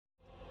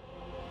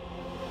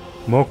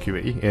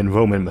Mercury, in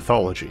Roman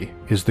mythology,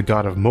 is the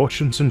god of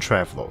merchants and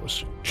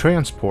travelers,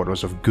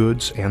 transporters of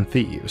goods and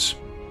thieves.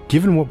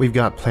 Given what we've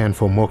got planned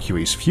for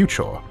Mercury's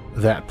future,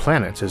 that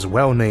planet is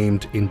well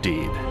named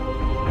indeed.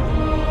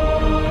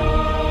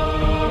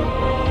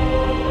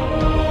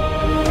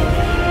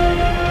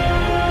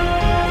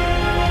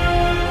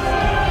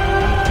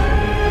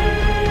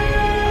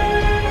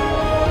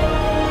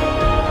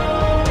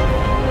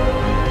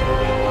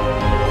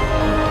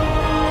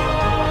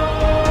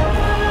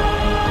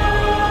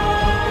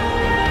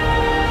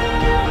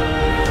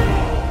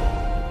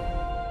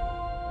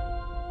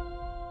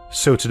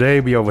 So today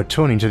we are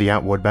returning to the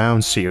Outward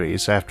Bound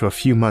series after a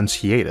few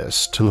months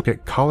hiatus to look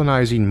at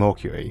colonizing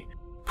Mercury,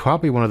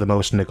 probably one of the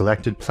most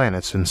neglected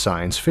planets in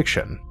science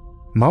fiction.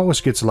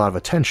 Mars gets a lot of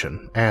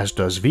attention, as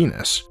does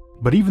Venus,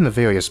 but even the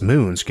various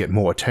moons get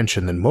more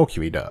attention than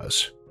Mercury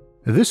does.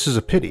 This is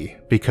a pity,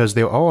 because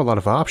there are a lot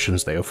of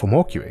options there for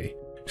Mercury,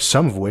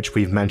 some of which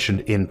we've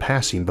mentioned in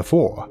passing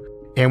before.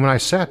 And when I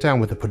sat down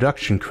with the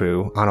production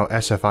crew on our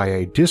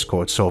SFIA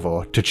Discord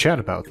server to chat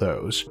about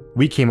those,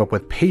 we came up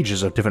with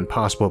pages of different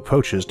possible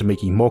approaches to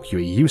making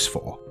Mercury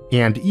useful,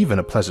 and even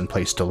a pleasant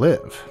place to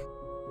live.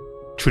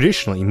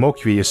 Traditionally,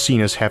 Mercury is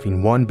seen as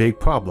having one big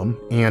problem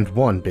and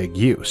one big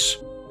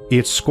use.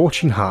 It's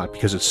scorching hot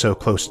because it's so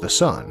close to the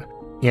sun,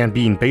 and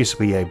being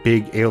basically a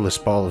big airless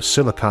ball of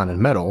silicon and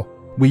metal,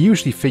 we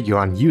usually figure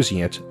on using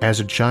it as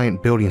a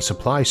giant building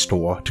supply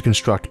store to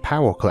construct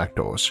power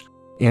collectors,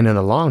 and in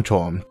the long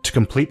term, to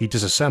completely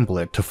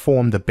disassemble it to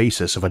form the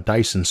basis of a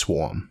Dyson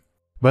swarm.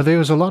 But there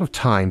is a lot of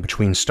time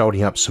between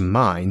starting up some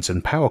mines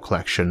and power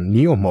collection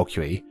near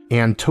Mercury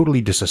and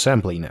totally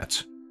disassembling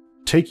it.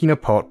 Taking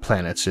apart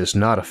planets is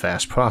not a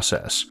fast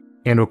process,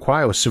 and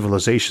requires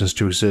civilizations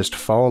to exist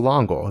far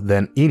longer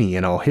than any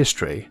in our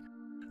history.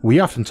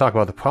 We often talk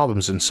about the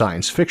problems in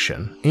science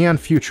fiction, and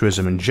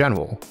futurism in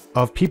general,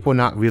 of people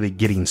not really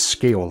getting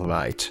scale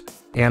right,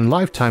 and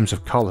Lifetimes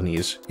of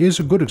Colonies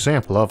is a good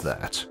example of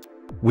that.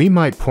 We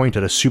might point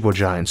at a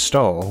supergiant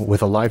star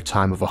with a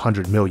lifetime of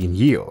 100 million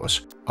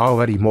years,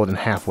 already more than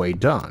halfway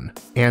done,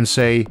 and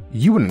say,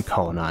 you wouldn't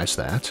colonize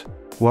that,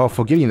 while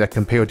forgetting that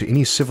compared to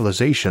any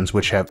civilizations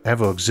which have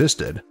ever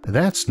existed,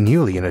 that's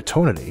nearly an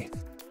eternity.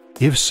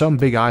 If some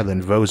big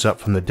island rose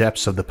up from the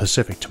depths of the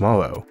Pacific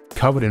tomorrow,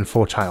 covered in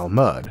fertile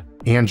mud,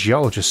 and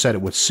geologists said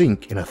it would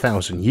sink in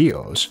 1,000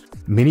 years,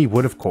 many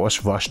would of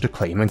course rush to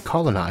claim and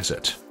colonize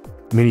it.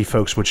 Many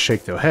folks would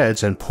shake their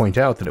heads and point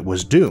out that it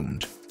was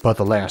doomed, but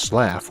the last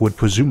laugh would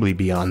presumably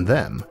be on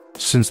them,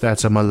 since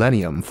that's a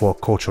millennium for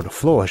culture to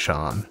flourish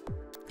on.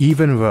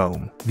 Even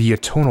Rome, the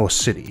eternal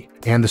city,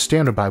 and the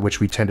standard by which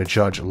we tend to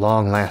judge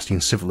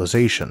long-lasting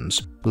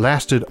civilizations,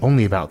 lasted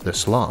only about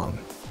this long.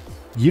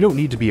 You don't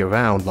need to be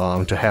around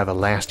long to have a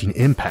lasting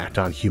impact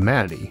on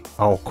humanity,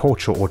 our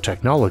culture or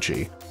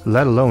technology,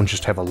 let alone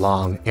just have a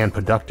long and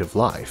productive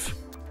life.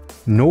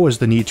 Nor is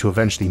the need to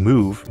eventually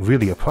move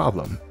really a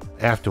problem.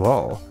 After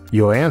all,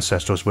 your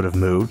ancestors would have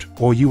moved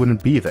or you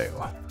wouldn't be there.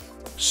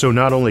 So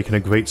not only can a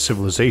great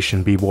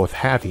civilization be worth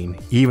having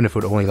even if it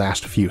would only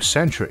last a few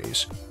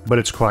centuries, but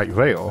it's quite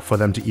rare for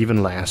them to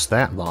even last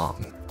that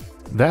long.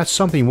 That's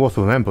something worth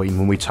remembering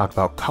when we talk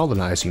about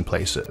colonizing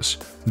places.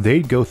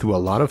 They'd go through a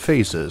lot of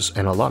phases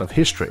and a lot of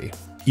history,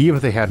 even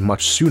if they had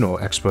much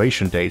sooner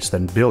expiration dates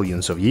than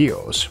billions of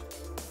years.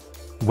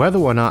 Whether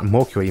or not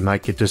Mercury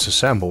might get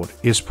disassembled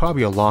is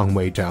probably a long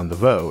way down the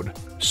road,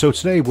 so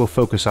today we'll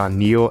focus on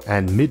near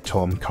and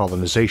mid-term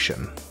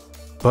colonization.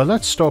 But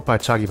let's start by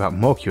talking about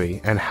Mercury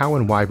and how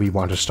and why we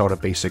want to start a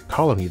basic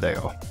colony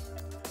there.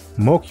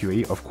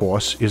 Mercury, of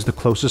course, is the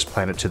closest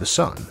planet to the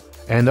Sun,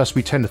 and thus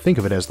we tend to think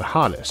of it as the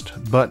hottest,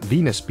 but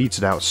Venus beats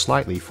it out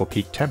slightly for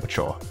peak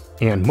temperature,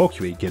 and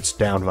Mercury gets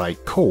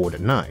downright cold at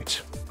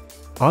night.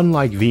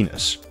 Unlike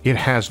Venus, it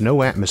has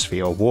no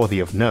atmosphere worthy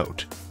of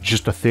note,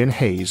 just a thin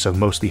haze of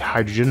mostly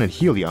hydrogen and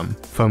helium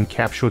from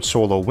captured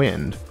solar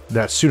wind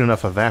that soon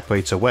enough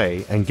evaporates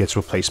away and gets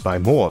replaced by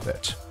more of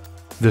it.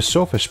 The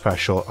surface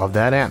pressure of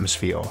that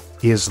atmosphere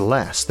is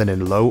less than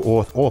in low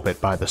Earth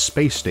orbit by the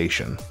space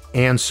station,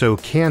 and so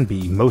can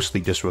be mostly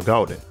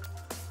disregarded.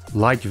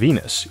 Like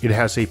Venus, it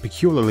has a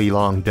peculiarly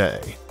long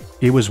day.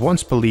 It was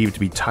once believed to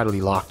be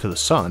tidally locked to the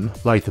Sun,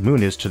 like the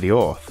Moon is to the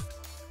Earth,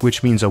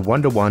 which means a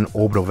 1-to-1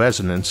 orbital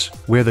resonance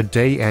where the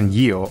day and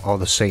year are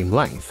the same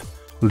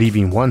length,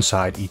 leaving one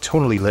side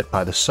eternally lit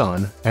by the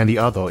Sun and the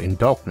other in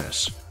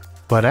darkness.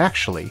 But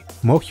actually,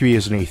 Mercury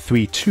is in a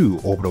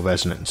 3-2 orbital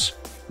resonance,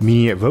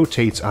 meaning it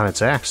rotates on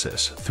its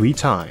axis 3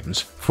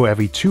 times for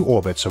every 2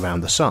 orbits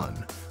around the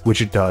Sun,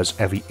 which it does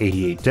every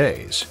 88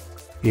 days.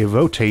 It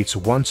rotates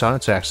once on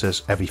its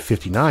axis every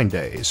 59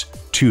 days,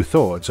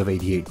 2/3 of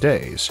 88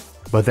 days,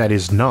 but that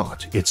is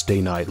not its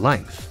day-night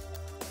length.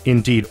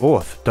 Indeed,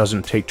 Earth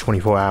doesn't take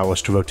 24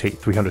 hours to rotate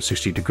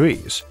 360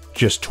 degrees,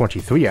 just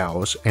 23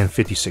 hours and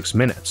 56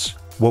 minutes,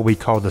 what we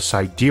call the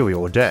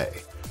sidereal day,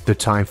 the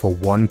time for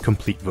one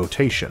complete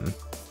rotation.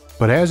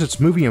 But as it's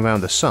moving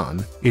around the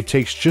Sun, it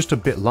takes just a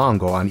bit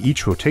longer on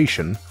each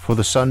rotation for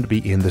the Sun to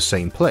be in the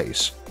same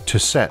place, to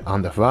set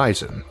on the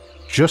horizon,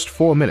 just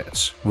 4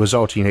 minutes,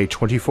 resulting in a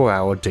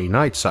 24-hour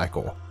day-night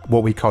cycle,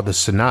 what we call the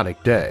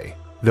synodic day,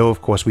 though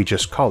of course we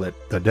just call it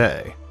the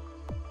day.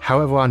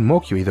 However, on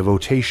Mercury the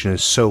rotation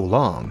is so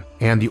long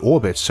and the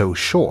orbit so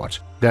short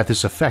that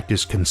this effect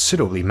is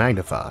considerably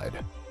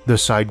magnified. The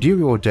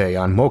sidereal day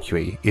on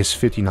Mercury is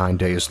 59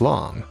 days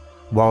long,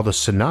 while the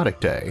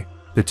synodic day,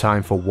 the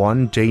time for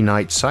one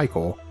day-night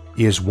cycle,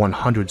 is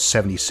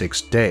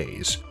 176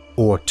 days,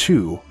 or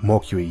 2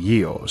 Mercury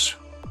years.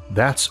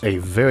 That's a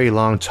very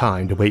long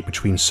time to wait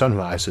between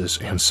sunrises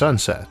and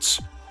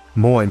sunsets.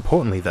 More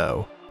importantly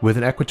though, with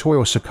an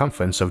equatorial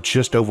circumference of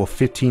just over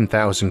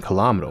 15,000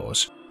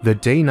 kilometers, the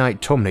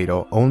day-night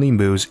terminator only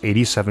moves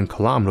 87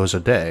 kilometers a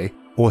day,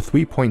 or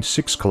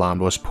 3.6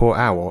 kilometers per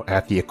hour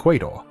at the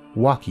equator,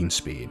 walking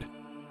speed.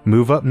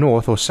 Move up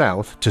north or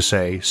south to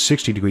say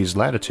 60 degrees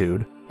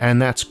latitude,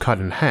 and that's cut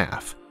in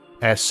half.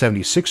 At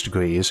 76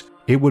 degrees,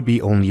 it would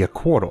be only a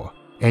quarter,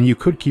 and you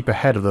could keep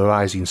ahead of the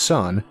rising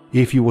sun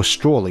if you were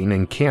strolling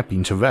and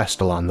camping to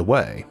rest along the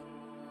way.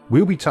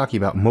 We'll be talking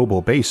about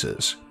mobile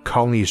bases,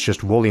 colonies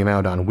just rolling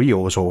around on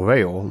wheels or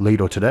rail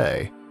later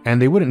today,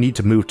 and they wouldn't need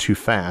to move too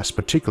fast,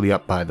 particularly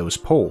up by those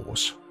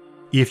poles.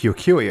 If you're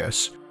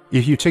curious,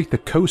 if you take the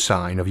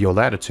cosine of your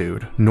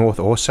latitude, north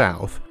or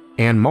south,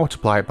 and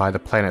multiply it by the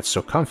planet's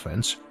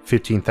circumference,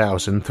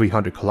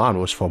 15,300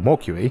 kilometers for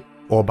Mercury,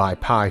 or by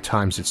pi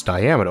times its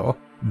diameter,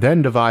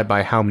 then divide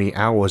by how many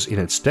hours in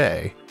its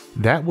day,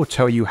 that will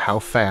tell you how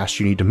fast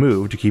you need to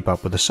move to keep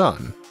up with the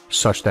sun,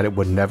 such that it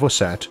would never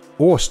set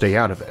or stay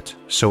out of it,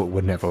 so it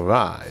would never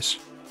rise.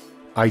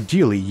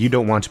 Ideally, you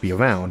don't want to be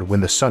around when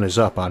the sun is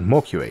up on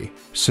Mercury,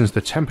 since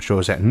the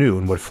temperatures at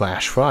noon would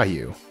flash fry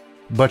you.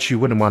 But you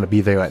wouldn't want to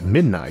be there at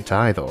midnight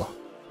either.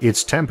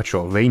 Its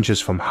temperature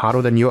ranges from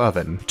hotter than your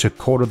oven to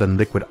colder than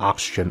liquid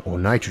oxygen or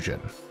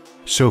nitrogen.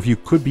 So if you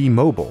could be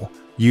mobile,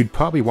 you'd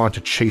probably want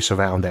to chase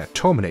around that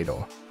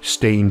terminator,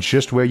 staying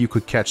just where you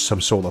could catch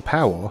some solar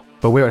power,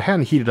 but where it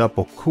hadn't heated up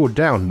or cooled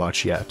down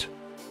much yet.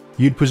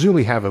 You'd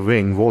presumably have a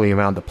ring rolling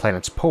around the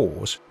planet's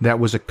poles that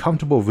was a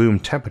comfortable room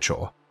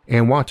temperature,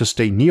 and want to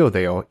stay near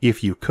there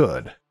if you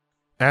could.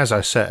 As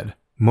I said,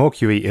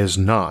 Mercury is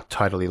not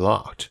tidally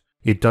locked.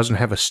 It doesn't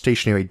have a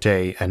stationary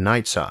day and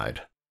night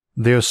side.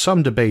 There's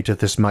some debate if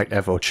this might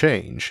ever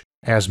change,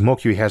 as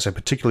Mercury has a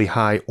particularly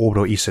high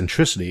orbital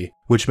eccentricity,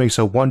 which makes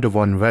a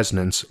 1-to-1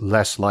 resonance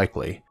less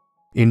likely.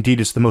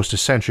 Indeed, it's the most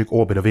eccentric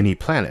orbit of any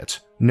planet,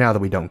 now that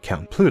we don't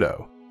count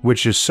Pluto,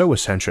 which is so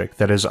eccentric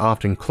that it is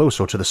often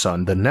closer to the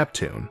Sun than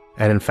Neptune,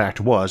 and in fact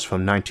was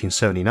from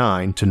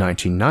 1979 to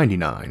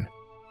 1999.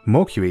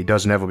 Mercury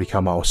doesn't ever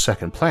become our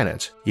second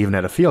planet, even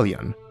at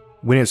aphelion.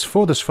 When it's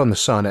furthest from the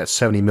Sun at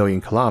 70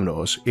 million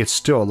kilometers, it's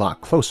still a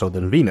lot closer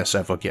than Venus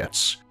ever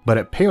gets, but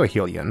at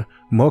perihelion,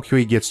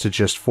 Mercury gets to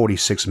just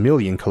 46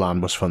 million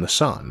kilometers from the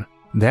Sun.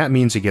 That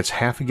means it gets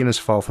half again as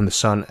far from the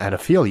Sun at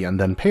aphelion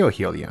than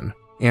perihelion,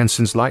 and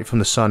since light from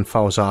the Sun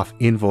falls off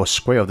inverse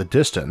square of the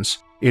distance,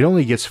 it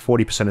only gets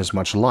 40% as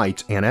much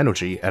light and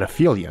energy at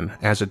aphelion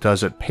as it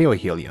does at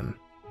perihelion.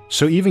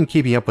 So even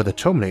keeping up with the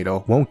terminator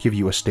won't give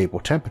you a stable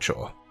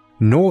temperature.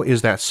 Nor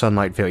is that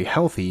sunlight very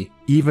healthy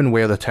even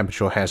where the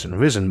temperature hasn't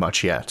risen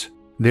much yet.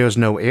 There's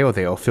no air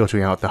there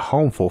filtering out the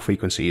harmful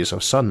frequencies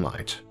of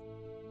sunlight.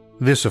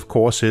 This of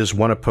course is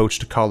one approach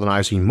to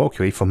colonizing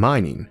Mercury for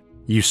mining.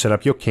 You set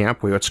up your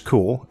camp where it's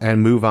cool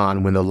and move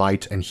on when the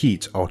light and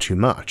heat are too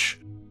much.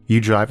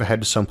 You drive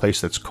ahead to someplace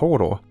that's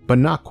colder, but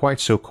not quite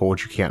so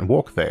cold you can't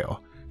walk there,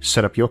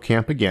 set up your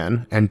camp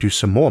again and do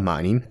some more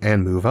mining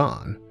and move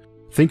on.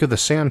 Think of the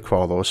sand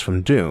crawlers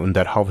from Dune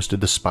that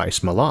harvested the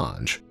spice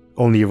melange,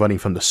 only you're running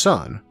from the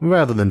sun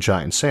rather than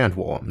giant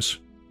sandworms.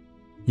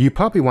 You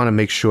probably want to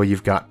make sure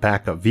you've got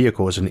backup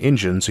vehicles and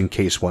engines in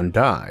case one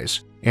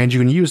dies, and you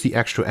can use the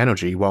extra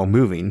energy while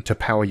moving to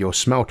power your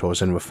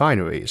smelters and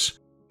refineries.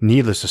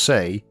 Needless to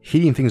say,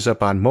 heating things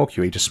up on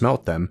Mercury to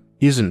smelt them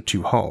isn't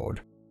too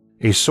hard.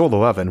 A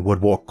solar oven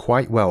would work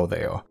quite well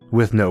there,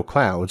 with no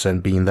clouds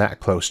and being that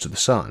close to the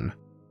sun.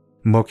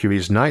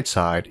 Mercury's night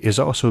side is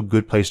also a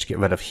good place to get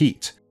rid of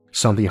heat,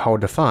 something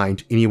hard to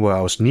find anywhere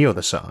else near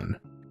the sun.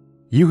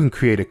 You can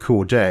create a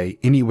cool day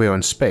anywhere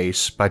in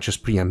space by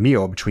just putting a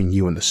mirror between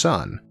you and the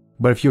sun,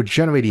 but if you're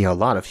generating a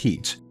lot of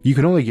heat, you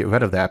can only get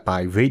rid of that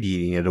by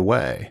radiating it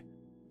away.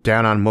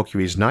 Down on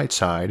Mercury's night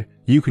side,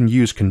 you can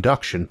use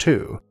conduction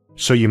too,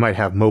 so you might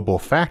have mobile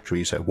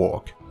factories at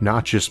work,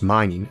 not just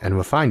mining and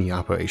refining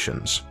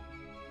operations.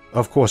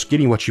 Of course,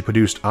 getting what you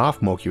produced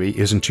off Mercury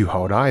isn't too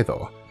hard either.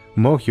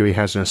 Mercury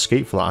has an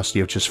escape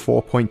velocity of just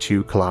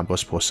 4.2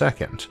 kilometers per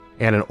second,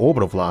 and an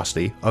orbital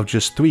velocity of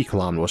just 3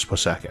 kilometers per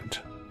second.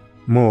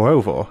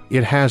 Moreover,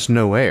 it has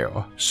no air,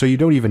 so you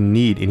don't even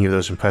need any of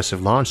those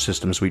impressive launch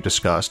systems we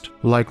discussed,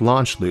 like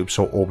launch loops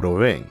or orbital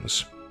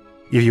rings.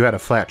 If you had a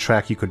flat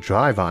track you could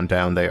drive on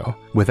down there,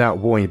 without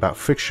worrying about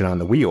friction on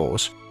the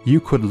wheels, you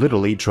could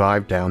literally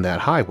drive down that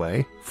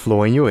highway,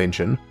 flooring your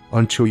engine,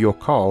 until your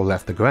car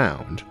left the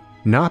ground.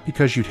 Not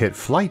because you'd hit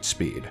flight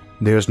speed,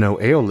 there's no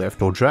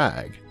airlift or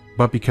drag,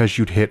 but because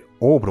you'd hit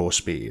orbital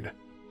speed.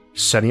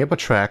 Setting up a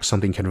track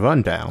something can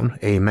run down,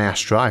 a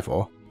mass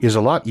driver, is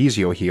a lot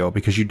easier here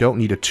because you don't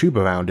need a tube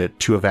around it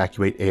to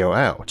evacuate air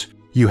out.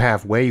 You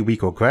have way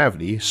weaker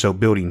gravity, so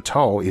building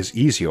tall is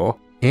easier,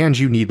 and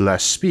you need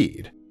less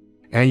speed.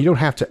 And you don't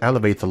have to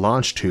elevate the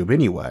launch tube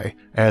anyway,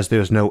 as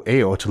there's no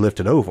air to lift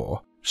it over,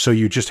 so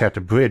you just have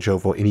to bridge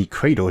over any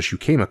craters you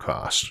came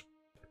across.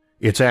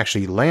 It's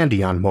actually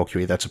landing on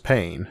Mercury that's a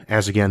pain,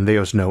 as again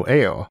there's no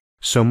air,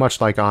 so much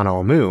like on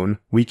our moon,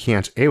 we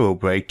can't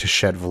aerobrake to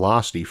shed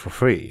velocity for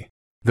free.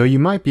 Though you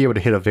might be able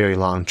to hit a very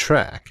long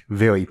track,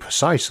 very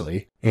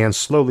precisely, and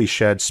slowly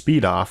shed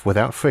speed off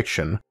without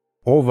friction,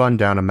 or run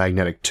down a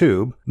magnetic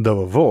tube, the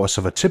reverse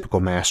of a typical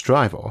mass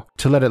driver,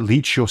 to let it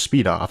leach your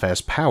speed off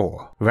as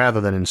power,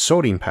 rather than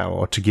inserting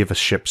power to give a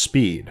ship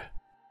speed.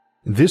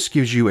 This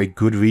gives you a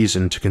good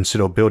reason to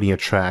consider building a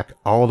track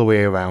all the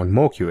way around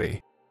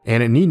Mercury,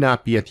 and it need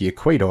not be at the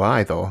equator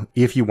either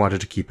if you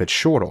wanted to keep it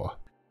shorter.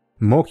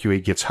 Mercury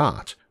gets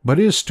hot, but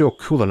it is still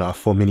cool enough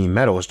for many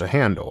metals to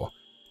handle.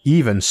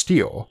 Even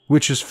steel,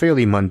 which is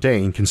fairly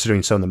mundane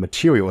considering some of the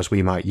materials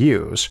we might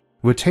use,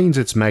 retains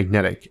its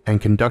magnetic and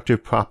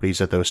conductive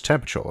properties at those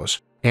temperatures,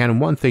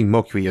 and one thing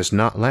Mercury is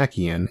not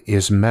lacking in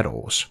is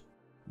metals.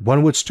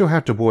 One would still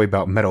have to worry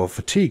about metal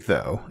fatigue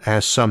though,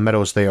 as some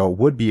metals there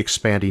would be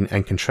expanding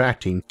and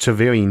contracting to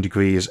varying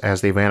degrees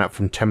as they ran up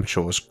from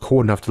temperatures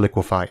cold enough to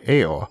liquefy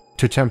air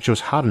to temperatures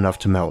hot enough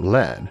to melt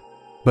lead.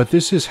 But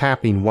this is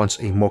happening once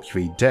a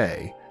Mercury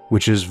day,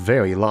 which is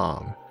very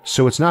long,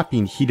 so it's not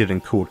being heated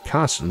and cooled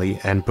constantly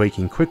and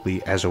breaking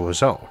quickly as a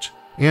result.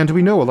 And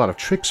we know a lot of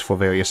tricks for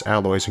various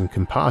alloys and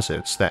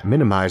composites that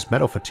minimize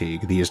metal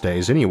fatigue these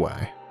days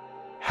anyway.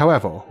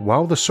 However,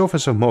 while the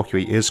surface of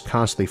Mercury is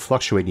constantly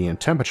fluctuating in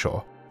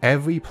temperature,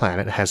 every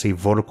planet has a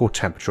vertical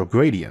temperature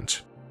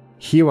gradient.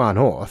 Here on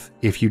Earth,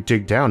 if you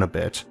dig down a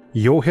bit,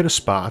 you'll hit a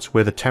spot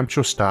where the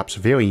temperature stops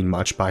varying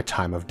much by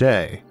time of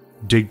day.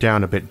 Dig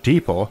down a bit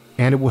deeper,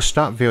 and it will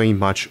stop varying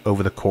much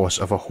over the course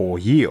of a whole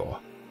year.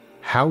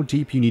 How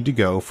deep you need to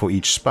go for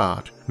each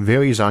spot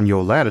varies on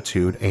your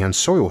latitude and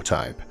soil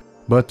type,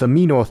 but the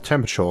mean Earth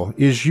temperature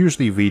is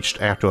usually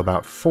reached after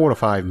about 4 to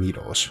 5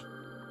 meters.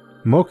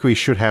 Mercury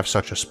should have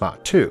such a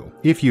spot too,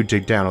 if you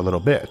dig down a little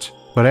bit,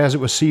 but as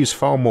it receives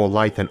far more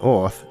light than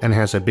Earth and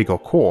has a bigger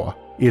core,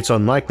 it's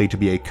unlikely to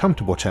be a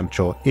comfortable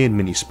temperature in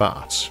many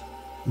spots.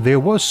 There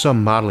was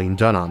some modeling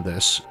done on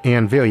this,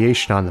 and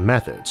variation on the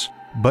methods,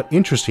 but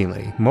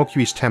interestingly,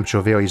 Mercury's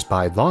temperature varies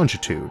by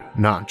longitude,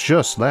 not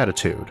just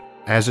latitude,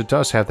 as it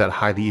does have that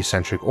highly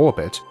eccentric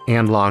orbit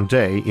and long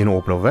day in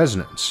orbital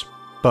resonance.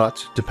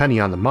 But,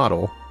 depending on the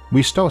model,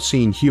 we start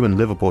seeing human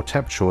livable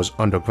temperatures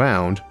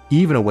underground,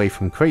 even away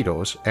from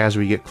craters as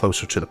we get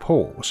closer to the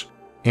poles,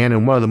 and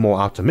in one of the more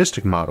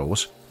optimistic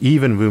models,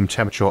 even room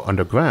temperature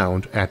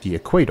underground at the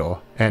equator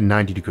at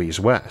 90 degrees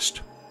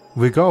west.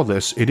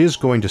 Regardless, it is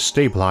going to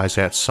stabilize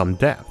at some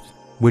depth,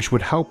 which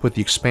would help with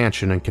the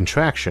expansion and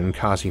contraction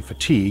causing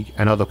fatigue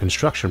and other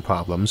construction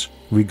problems,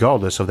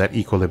 regardless of that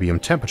equilibrium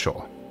temperature.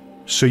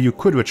 So you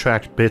could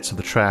retract bits of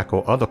the track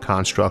or other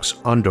constructs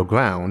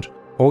underground,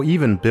 or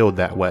even build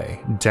that way,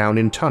 down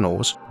in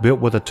tunnels built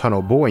with a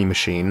tunnel boring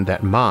machine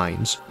that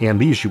mines and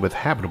leaves you with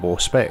habitable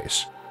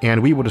space,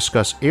 and we will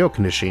discuss air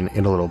conditioning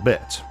in a little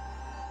bit.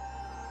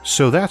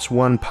 So that's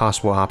one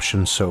possible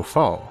option so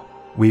far.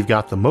 We've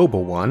got the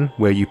mobile one,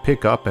 where you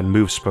pick up and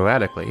move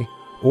sporadically,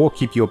 or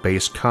keep your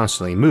base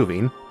constantly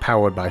moving,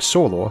 powered by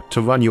solar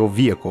to run your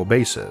vehicle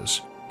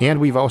bases. And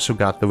we've also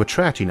got the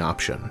retracting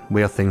option,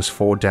 where things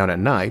fall down at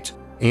night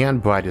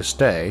and brightest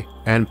day,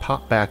 and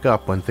pop back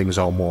up when things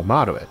are more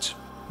moderate.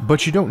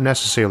 But you don't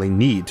necessarily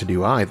need to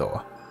do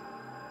either.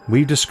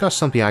 We've discussed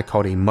something I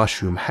called a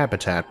mushroom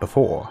habitat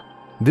before.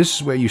 This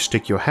is where you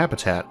stick your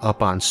habitat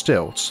up on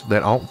stilts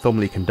that aren't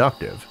thermally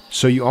conductive,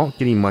 so you aren't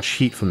getting much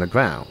heat from the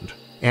ground,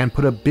 and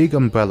put a big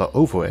umbrella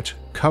over it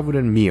covered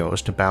in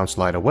mirrors to bounce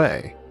light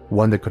away,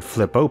 one that could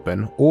flip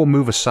open or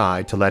move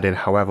aside to let in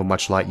however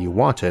much light you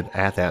wanted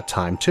at that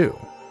time too.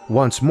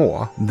 Once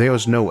more,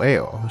 there's no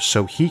air,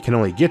 so heat can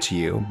only get to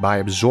you by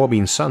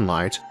absorbing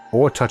sunlight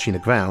or touching the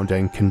ground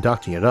and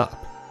conducting it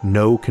up.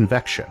 No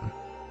convection.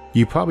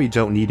 You probably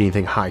don't need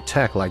anything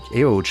high-tech like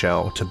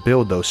aerogel to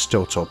build those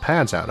stilts or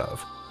pads out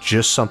of,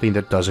 just something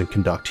that doesn't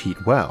conduct heat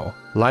well,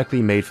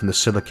 likely made from the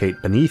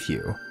silicate beneath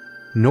you.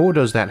 Nor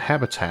does that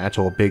habitat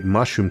or big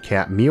mushroom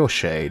cap meal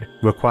shade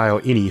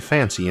require any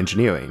fancy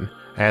engineering,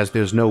 as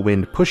there's no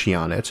wind pushing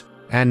on it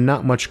and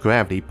not much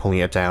gravity pulling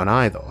it down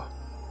either.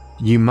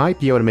 You might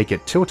be able to make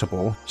it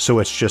tiltable so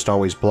it's just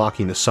always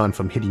blocking the sun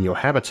from hitting your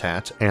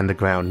habitat and the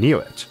ground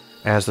near it,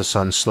 as the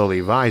sun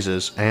slowly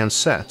rises and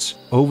sets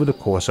over the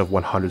course of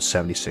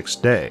 176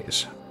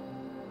 days.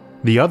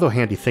 The other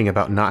handy thing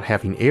about not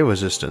having air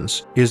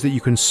resistance is that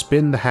you can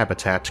spin the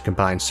habitat to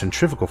combine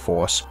centrifugal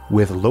force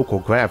with local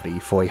gravity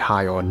for a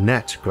higher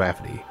net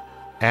gravity.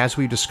 As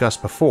we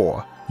discussed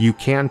before, you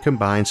can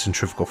combine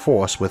centrifugal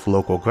force with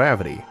local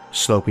gravity,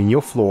 sloping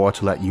your floor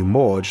to let you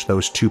merge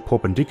those two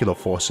perpendicular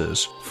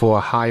forces for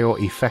a higher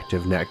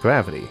effective net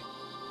gravity.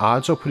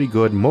 Odds are pretty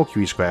good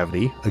Mercury's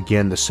gravity,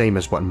 again the same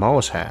as what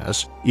Mars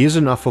has, is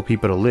enough for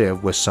people to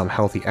live with some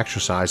healthy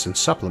exercise and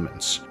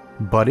supplements,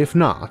 but if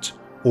not,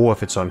 or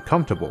if it's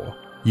uncomfortable,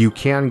 you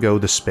can go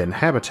the spin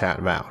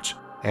habitat route,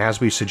 as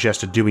we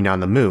suggested doing on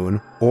the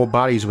Moon, or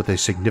bodies with a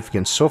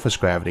significant surface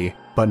gravity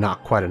but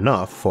not quite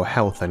enough for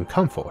health and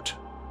comfort.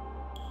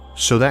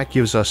 So that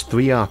gives us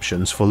 3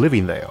 options for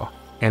living there,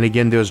 and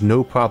again there's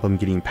no problem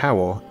getting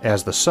power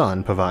as the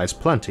sun provides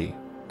plenty,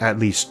 at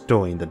least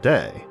during the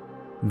day.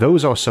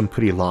 Those are some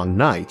pretty long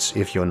nights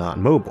if you're not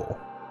mobile.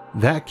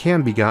 That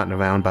can be gotten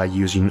around by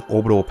using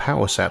orbital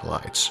power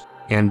satellites,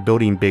 and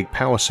building big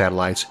power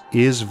satellites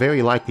is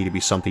very likely to be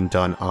something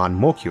done on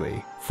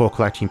Mercury for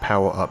collecting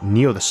power up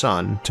near the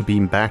sun to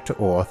beam back to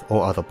Earth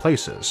or other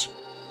places.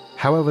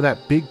 However,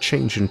 that big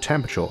change in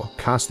temperature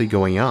constantly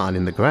going on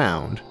in the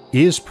ground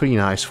is pretty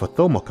nice for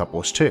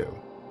thermocouples too,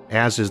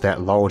 as is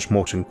that large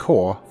molten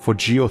core for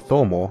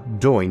geothermal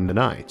during the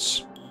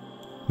nights.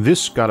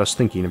 This got us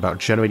thinking about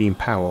generating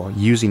power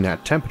using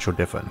that temperature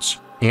difference,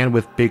 and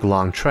with big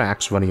long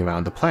tracks running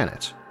around the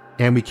planet,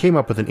 and we came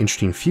up with an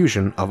interesting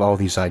fusion of all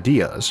these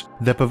ideas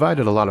that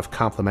provided a lot of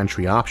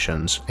complementary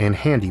options and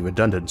handy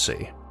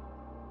redundancy.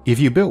 If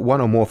you built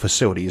one or more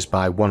facilities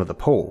by one of the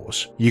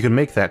poles, you can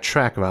make that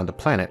track around the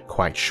planet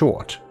quite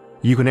short.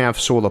 You can have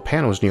solar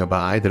panels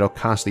nearby that are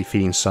constantly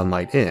feeding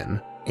sunlight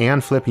in,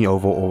 and flipping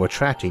over or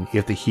retracting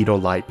if the heat or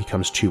light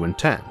becomes too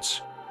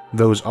intense.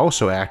 Those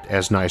also act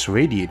as nice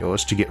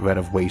radiators to get rid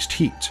of waste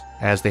heat,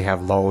 as they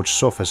have large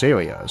surface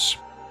areas.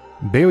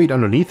 Buried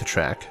underneath the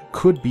track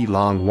could be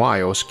long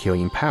wires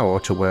carrying power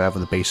to wherever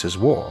the bases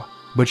were,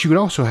 but you could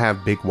also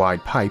have big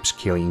wide pipes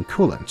carrying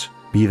coolant,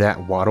 be that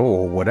water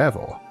or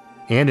whatever.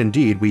 And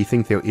indeed, we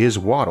think there is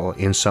water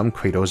in some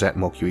craters at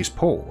Mercury's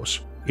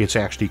poles. It's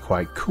actually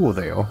quite cool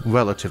there,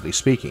 relatively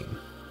speaking.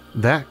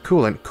 That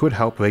coolant could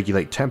help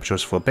regulate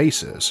temperatures for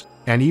bases,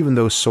 and even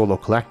those solar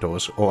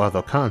collectors or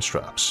other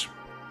constructs.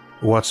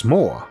 What's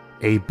more,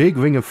 a big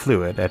ring of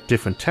fluid at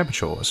different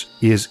temperatures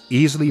is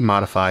easily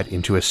modified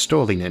into a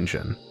Stirling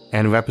engine,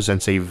 and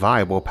represents a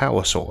viable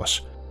power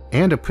source,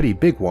 and a pretty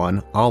big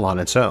one all on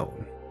its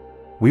own.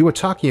 We were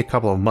talking a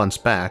couple of months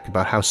back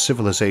about how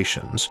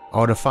civilizations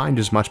are defined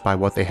as much by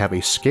what they have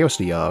a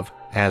scarcity of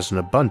as an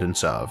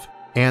abundance of,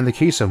 and in the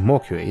case of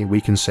Mercury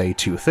we can say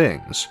 2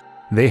 things.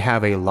 They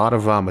have a lot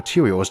of raw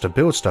materials to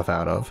build stuff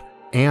out of,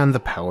 and the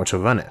power to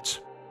run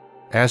it.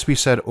 As we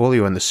said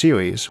earlier in the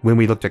series when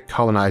we looked at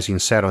colonizing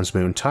Saturn's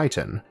moon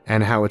Titan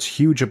and how its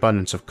huge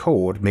abundance of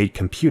coal made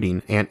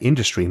computing and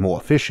industry more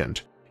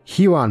efficient,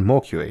 here on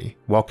Mercury,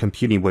 while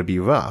computing would be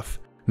rough,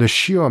 the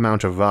sheer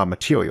amount of raw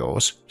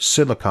materials,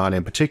 silicon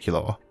in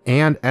particular,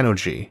 and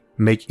energy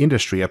make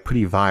industry a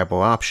pretty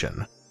viable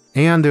option,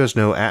 and there's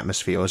no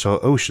atmospheres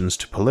or oceans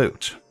to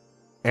pollute.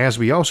 As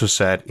we also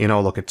said in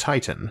our look at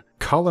Titan,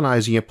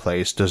 colonizing a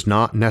place does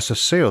not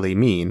necessarily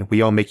mean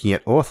we are making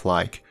it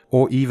Earth-like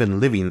or even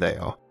living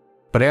there,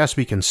 but as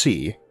we can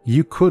see,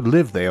 you could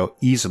live there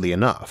easily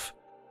enough.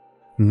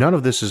 None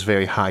of this is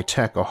very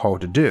high-tech or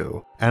hard to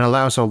do, and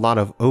allows a lot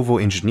of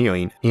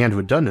over-engineering and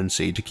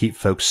redundancy to keep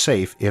folks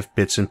safe if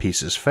bits and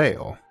pieces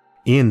fail.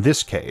 In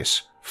this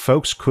case,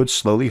 folks could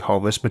slowly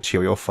harvest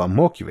material from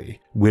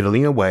Mercury,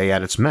 whittling away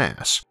at its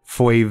mass,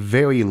 for a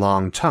very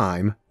long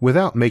time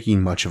without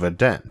making much of a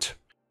dent.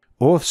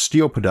 Earth's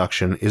steel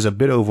production is a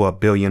bit over 1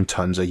 billion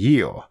tons a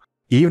year.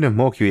 Even if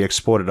Mercury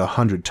exported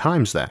 100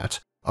 times that,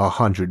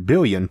 100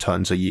 billion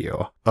tons a year,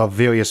 of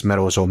various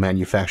metals or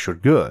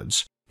manufactured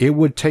goods, it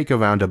would take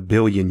around 1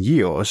 billion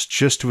years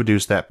just to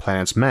reduce that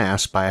planet's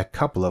mass by a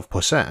couple of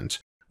 %,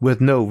 with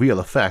no real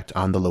effect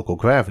on the local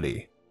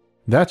gravity.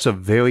 That's a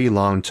very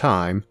long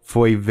time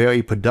for a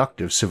very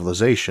productive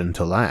civilization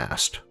to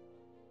last.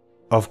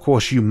 Of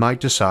course, you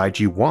might decide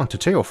you want to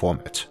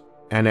terraform it,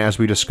 and as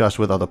we discussed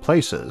with other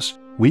places,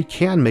 we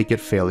can make it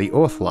fairly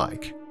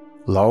Earth-like.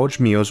 Large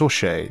mirrors or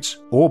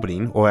shades,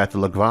 orbiting or at the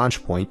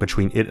Lagrange point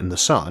between it and the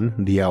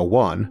Sun, the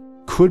L1,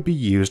 could be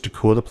used to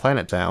cool the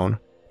planet down,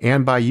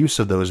 and by use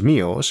of those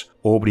mirrors,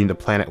 orbiting the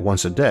planet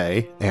once a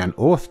day, and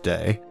Earth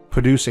Day,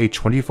 produce a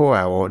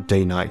 24-hour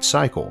day-night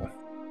cycle.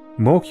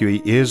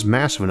 Mercury is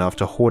massive enough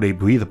to hold a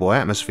breathable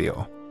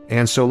atmosphere,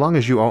 and so long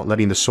as you aren't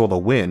letting the solar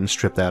wind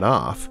strip that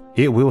off,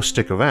 it will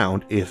stick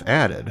around if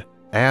added,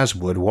 as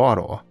would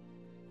water.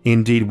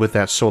 Indeed, with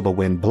that solar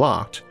wind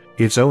blocked,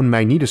 its own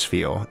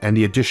magnetosphere and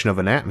the addition of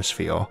an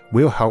atmosphere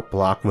will help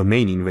block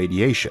remaining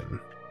radiation.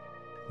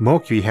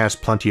 Mercury has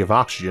plenty of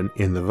oxygen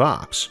in the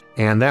rocks,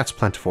 and that's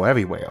plentiful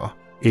everywhere.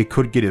 It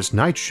could get its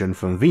nitrogen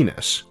from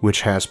Venus,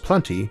 which has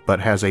plenty but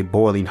has a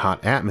boiling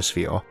hot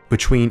atmosphere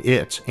between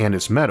it and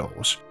its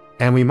metals,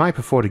 and we might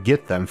prefer to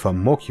get them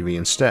from Mercury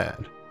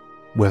instead.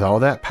 With all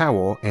that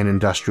power and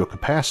industrial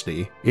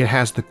capacity, it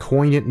has the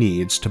coin it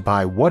needs to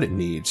buy what it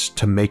needs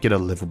to make it a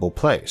livable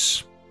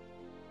place.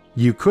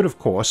 You could of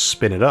course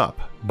spin it up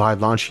by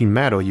launching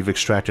matter you've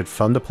extracted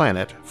from the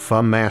planet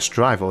from mass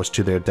drivers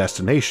to their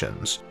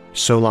destinations.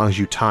 So long as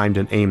you timed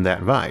and aimed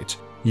that right,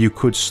 you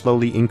could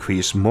slowly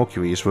increase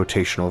Mercury's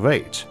rotational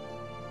rate.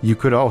 You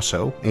could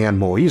also, and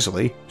more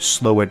easily,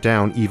 slow it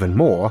down even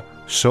more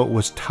so it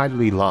was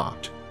tidally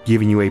locked,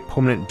 giving you a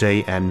permanent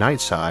day and night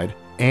side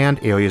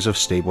and areas of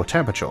stable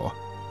temperature,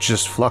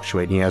 just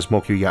fluctuating as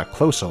Mercury got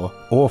closer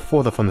or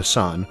further from the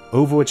Sun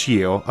over its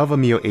year of a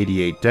mere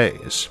 88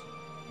 days.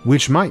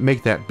 Which might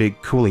make that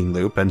big cooling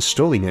loop and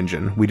Stirling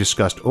engine we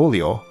discussed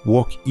earlier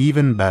work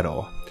even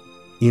better.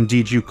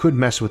 Indeed, you could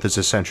mess with its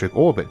eccentric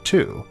orbit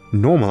too,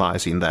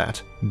 normalizing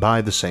that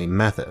by the same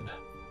method.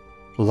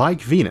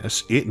 Like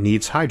Venus, it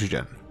needs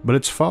hydrogen, but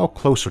it's far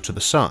closer to the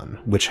Sun,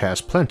 which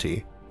has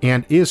plenty,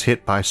 and is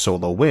hit by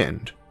solar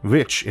wind,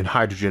 rich in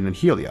hydrogen and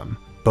helium,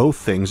 both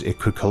things it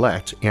could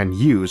collect and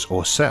use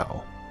or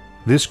sell.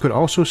 This could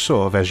also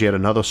serve as yet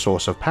another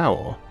source of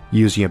power,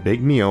 using a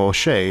big mirror or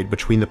shade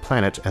between the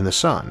planet and the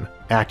Sun,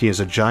 acting as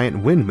a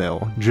giant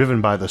windmill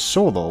driven by the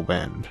solar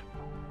wind.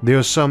 There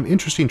are some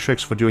interesting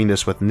tricks for doing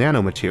this with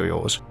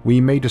nanomaterials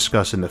we may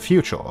discuss in the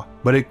future,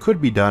 but it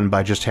could be done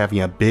by just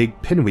having a big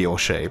pinwheel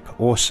shape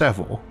or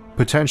several,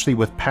 potentially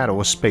with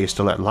paddles spaced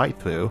to let light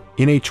through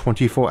in a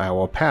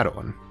 24-hour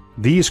pattern.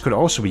 These could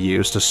also be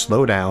used to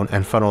slow down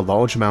and funnel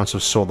large amounts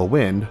of solar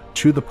wind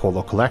to the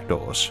polar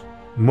collectors.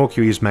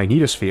 Mercury's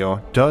magnetosphere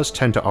does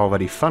tend to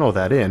already funnel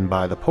that in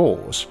by the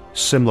poles,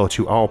 similar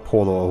to our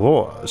polar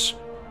auroras.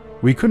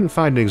 We couldn't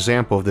find an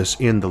example of this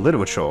in the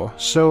literature,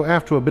 so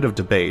after a bit of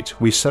debate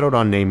we settled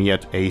on naming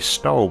it a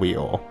star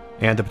wheel,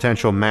 and the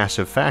potential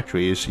massive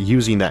factories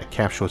using that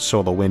captured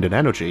solar wind and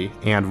energy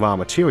and raw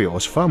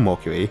materials from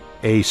Mercury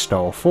a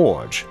star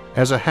forge,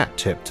 as a hat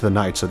tip to the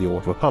Knights of the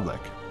Old Republic.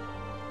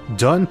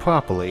 Done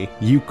properly,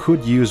 you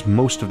could use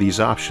most of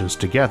these options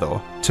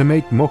together to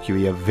make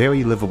Mercury a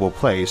very livable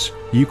place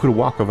you could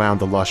walk around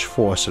the lush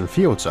forests and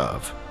fields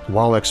of,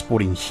 while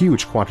exporting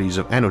huge quantities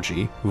of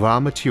energy, raw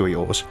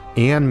materials,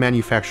 and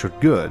manufactured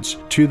goods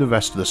to the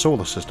rest of the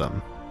solar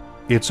system.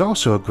 It's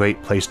also a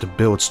great place to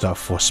build stuff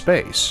for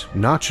space,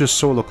 not just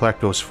solar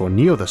collectors for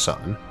near the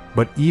Sun,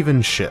 but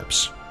even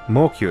ships.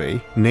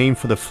 Mercury, named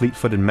for the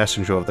fleet-footed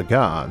messenger of the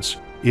gods,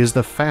 is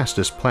the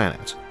fastest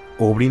planet,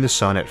 orbiting the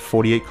Sun at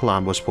 48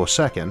 kilometers per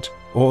second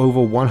or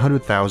over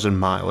 100,000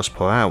 miles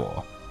per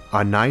hour,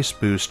 a nice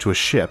boost to a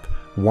ship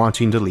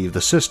wanting to leave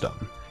the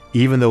system,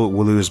 even though it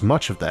will lose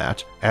much of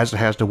that as it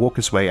has to work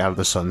its way out of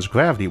the Sun's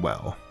gravity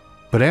well.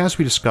 But as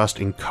we discussed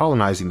in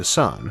Colonizing the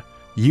Sun,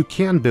 you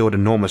can build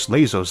enormous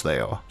lasers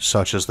there,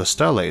 such as the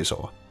Star Laser,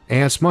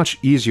 and it's much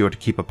easier to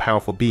keep a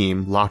powerful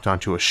beam locked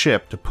onto a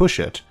ship to push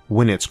it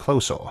when it's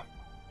closer.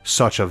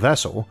 Such a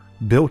vessel,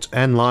 built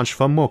and launched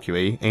from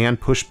Mercury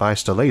and pushed by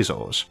Star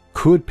Lasers,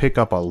 could pick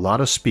up a lot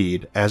of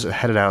speed as it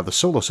headed out of the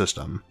solar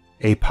system,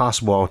 a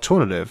possible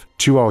alternative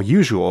to our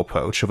usual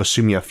approach of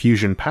assuming a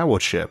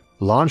fusion-powered ship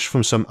launched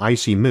from some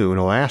icy moon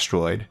or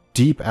asteroid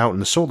deep out in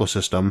the solar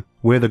system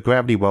where the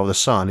gravity well of the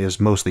Sun is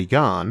mostly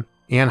gone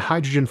and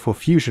hydrogen for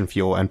fusion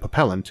fuel and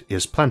propellant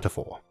is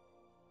plentiful.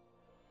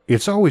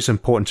 It's always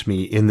important to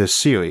me in this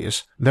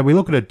series that we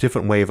look at a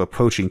different way of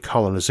approaching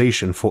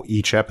colonization for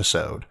each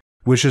episode,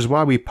 which is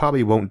why we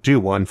probably won't do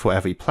one for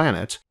every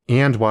planet,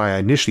 and why I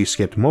initially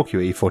skipped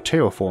Mercury for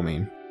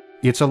terraforming.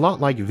 It's a lot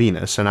like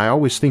Venus, and I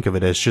always think of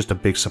it as just a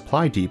big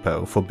supply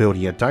depot for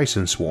building a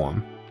Dyson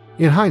swarm.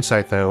 In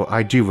hindsight though,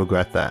 I do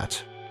regret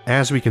that.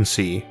 As we can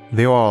see,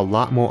 there are a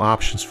lot more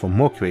options for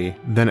Mercury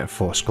than at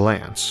first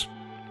glance.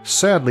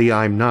 Sadly,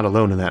 I'm not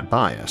alone in that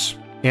bias,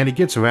 and it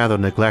gets rather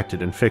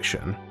neglected in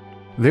fiction.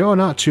 There are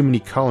not too many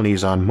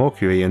colonies on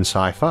Mercury in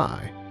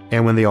sci-fi,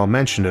 and when they are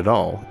mentioned at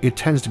all, it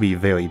tends to be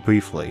very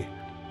briefly.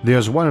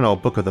 There's one in our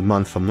book of the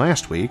month from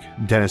last week,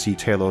 Dennis E.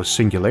 Taylor's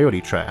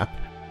Singularity Trap,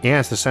 and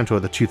it's the center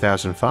of the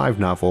 2005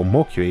 novel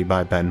Mercury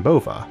by Ben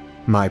Bova,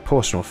 my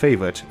personal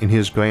favorite in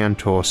his Grand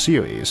Tour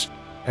series,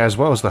 as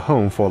well as the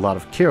home for a lot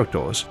of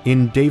characters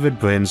in David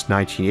Brin's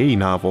 1980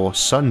 novel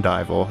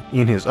Sundiver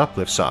in his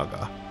Uplift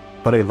saga.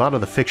 But a lot of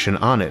the fiction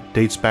on it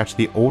dates back to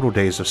the older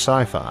days of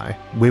sci-fi,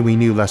 where we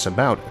knew less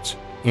about it,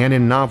 and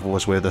in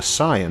novels where the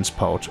science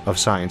part of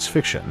science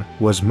fiction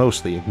was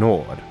mostly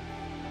ignored.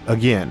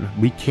 Again,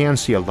 we can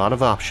see a lot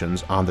of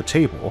options on the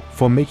table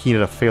for making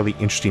it a fairly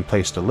interesting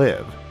place to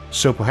live,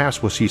 so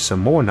perhaps we'll see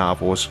some more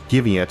novels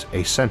giving it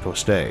a central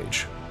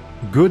stage.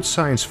 Good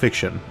science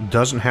fiction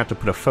doesn't have to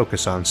put a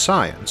focus on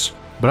science,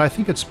 but I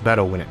think it's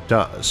better when it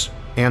does,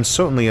 and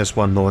certainly as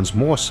one learns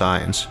more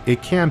science,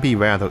 it can be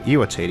rather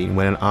irritating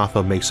when an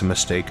author makes a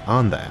mistake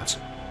on that.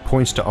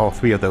 Points to all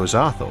three of those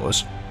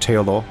authors,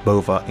 Taylor,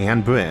 Bova,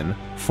 and Byrne,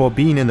 for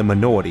being in the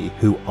minority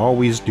who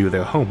always do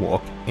their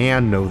homework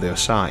and know their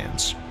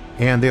science,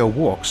 and their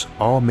works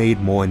are made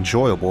more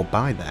enjoyable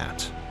by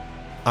that.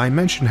 I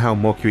mentioned how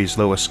Mercury's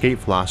low escape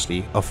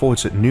velocity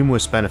affords it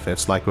numerous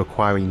benefits like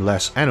requiring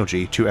less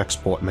energy to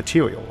export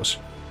materials,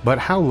 but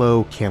how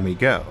low can we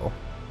go?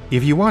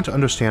 If you want to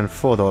understand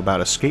further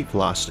about escape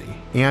velocity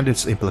and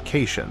its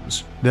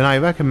implications, then I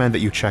recommend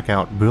that you check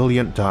out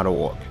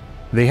Brilliant.org.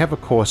 They have a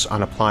course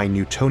on applying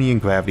Newtonian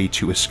gravity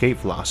to escape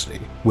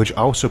velocity, which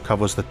also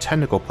covers the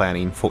technical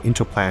planning for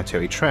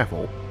interplanetary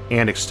travel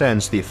and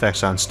extends the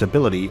effects on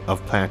stability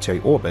of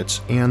planetary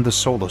orbits and the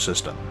solar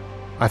system.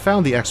 I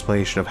found the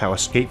explanation of how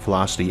escape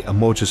velocity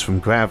emerges from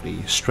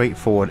gravity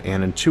straightforward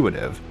and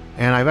intuitive,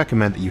 and I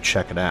recommend that you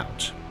check it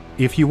out.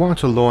 If you want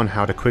to learn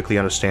how to quickly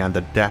understand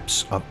the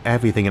depths of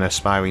everything an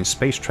aspiring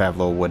space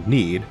traveler would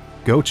need,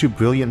 go to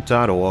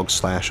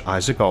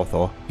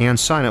brilliant.org/IsaacArthur and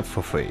sign up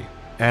for free.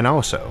 And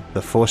also,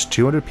 the first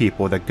 200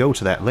 people that go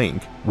to that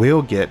link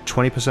will get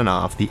 20%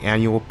 off the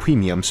annual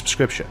premium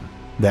subscription.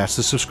 That's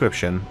the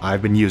subscription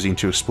I've been using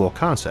to explore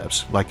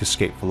concepts like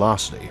escape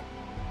velocity.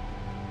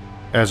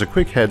 As a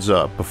quick heads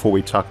up before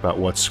we talk about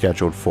what's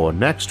scheduled for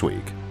next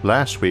week,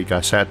 last week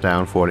I sat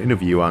down for an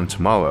interview on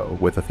Tomorrow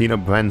with Athena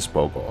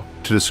Brensberger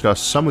to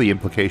discuss some of the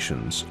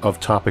implications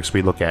of topics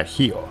we look at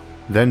here,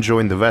 then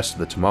joined the rest of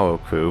the Tomorrow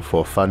crew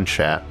for a fun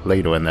chat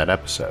later in that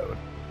episode.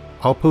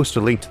 I'll post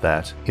a link to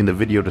that in the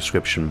video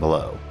description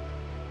below.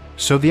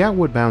 So the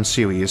Outward Bound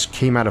series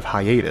came out of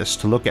hiatus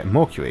to look at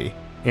Mercury,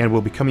 and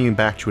we'll be coming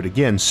back to it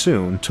again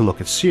soon to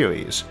look at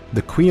Ceres,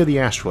 the Queen of the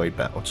Asteroid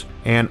Belt,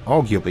 and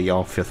arguably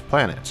our 5th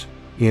planet,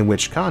 in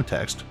which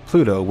context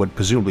Pluto would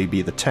presumably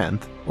be the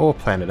 10th, or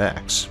Planet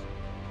X.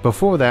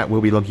 Before that,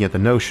 we'll be looking at the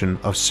notion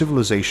of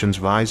civilizations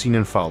rising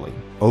and falling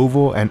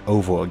over and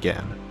over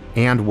again,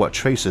 and what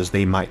traces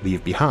they might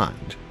leave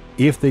behind,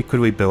 if they could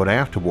rebuild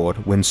afterward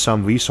when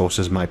some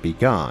resources might be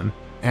gone,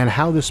 and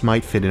how this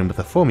might fit in with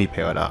the Fermi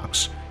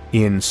paradox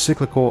in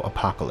Cyclical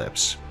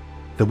Apocalypse.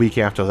 The week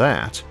after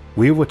that,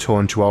 we'll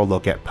return to our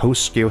look at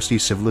post-scarcity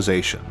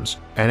civilizations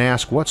and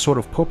ask what sort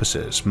of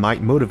purposes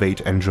might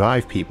motivate and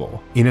drive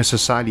people in a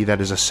society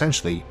that is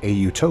essentially a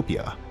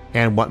utopia,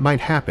 and what might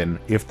happen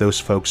if those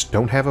folks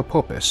don't have a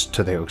purpose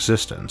to their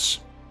existence.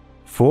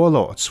 For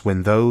alerts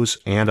when those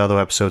and other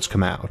episodes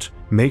come out,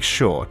 make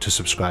sure to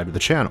subscribe to the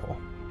channel.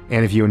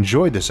 And if you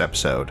enjoyed this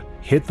episode,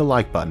 hit the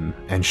like button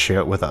and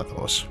share it with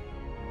others.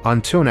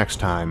 Until next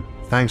time,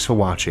 thanks for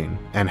watching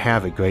and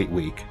have a great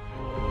week.